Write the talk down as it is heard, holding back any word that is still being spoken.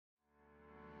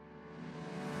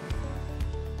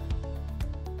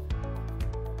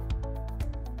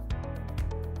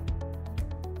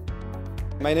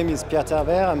My name is Pierre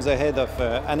Terver. I'm the head of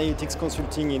analytics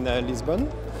consulting in Lisbon.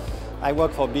 I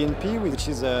work for BNP, which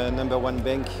is the #1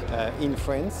 bank in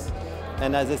France,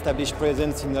 and has established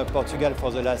presence in Portugal for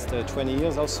the last 20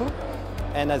 years or so,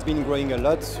 and has been growing a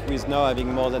lot, with now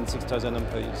having more than 6,000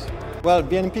 employees. Well,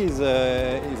 BNP is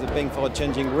a bank for a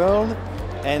changing world,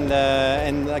 and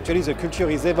actually the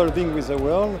culture is evolving with the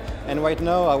world, and right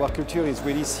now our culture is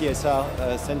really CSR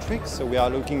centric, so we are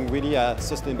looking really at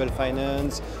sustainable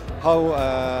finance,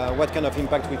 what kind of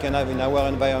impact we can have in our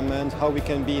environment, how we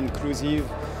can be inclusive,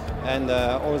 and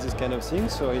all these kind of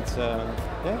things. So it's a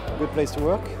good place to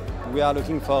work. We are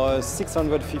looking for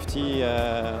 650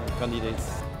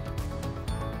 candidates.